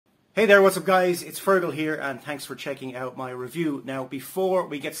Hey there, what's up guys? It's Fergal here and thanks for checking out my review. Now before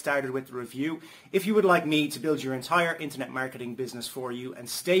we get started with the review, if you would like me to build your entire internet marketing business for you and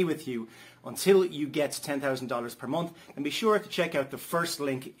stay with you until you get $10,000 per month, then be sure to check out the first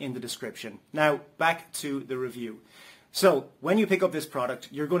link in the description. Now back to the review. So when you pick up this product,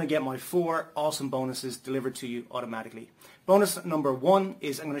 you're going to get my 4 awesome bonuses delivered to you automatically. Bonus number 1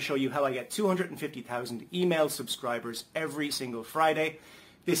 is I'm going to show you how I get 250,000 email subscribers every single Friday.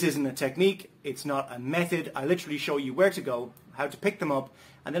 This isn't a technique, it's not a method. I literally show you where to go, how to pick them up,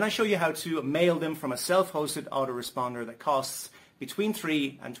 and then I show you how to mail them from a self-hosted autoresponder that costs between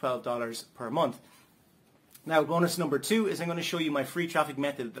 $3 and $12 per month. Now bonus number 2 is I'm going to show you my free traffic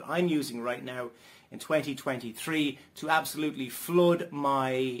method that I'm using right now in 2023 to absolutely flood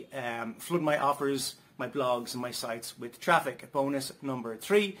my offers, my blogs and my sites with traffic. Bonus number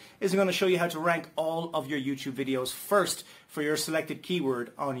 3 is I'm going to show you how to rank all of your YouTube videos first for your selected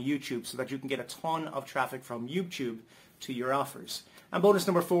keyword on YouTube so that you can get a ton of traffic from YouTube to your offers. And bonus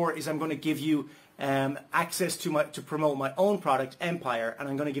number 4 is I'm going to give you access to promote my own product, Empire, and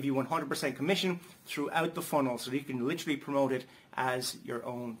I'm going to give you 100% commission throughout the funnel so that you can literally promote it as your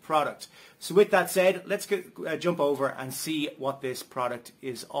own product. So with that said, let's jump over and see what this product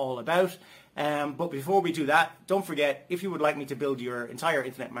is all about. But before we do that, don't forget, if you would like me to build your entire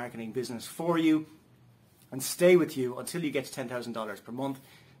internet marketing business for you and stay with you until you get to $10,000 per month,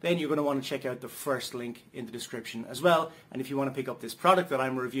 then you're going to want to check out the first link in the description as well. And if you want to pick up this product that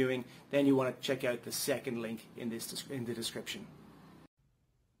I'm reviewing, then you want to check out the second link in the description.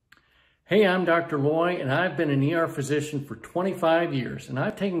 Hey, I'm Dr. Loy, and I've been an ER physician for 25 years, and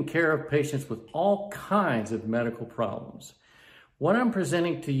I've taken care of patients with all kinds of medical problems. What I'm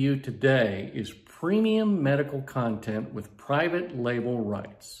presenting to you today is premium medical content with private label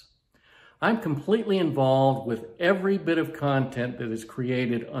rights. I'm completely involved with every bit of content that is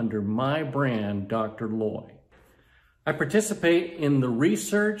created under my brand, Dr. Loy. I participate in the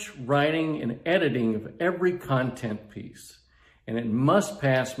research, writing, and editing of every content piece, and it must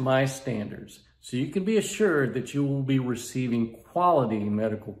pass my standards, so you can be assured that you will be receiving quality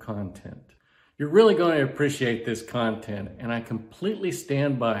medical content. You're really going to appreciate this content, and I completely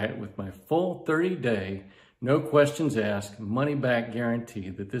stand by it with my full 30-day, no questions asked, money-back guarantee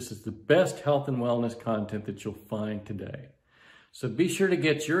that this is the best health and wellness content that you'll find today. So be sure to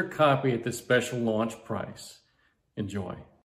get your copy at the special launch price. Enjoy.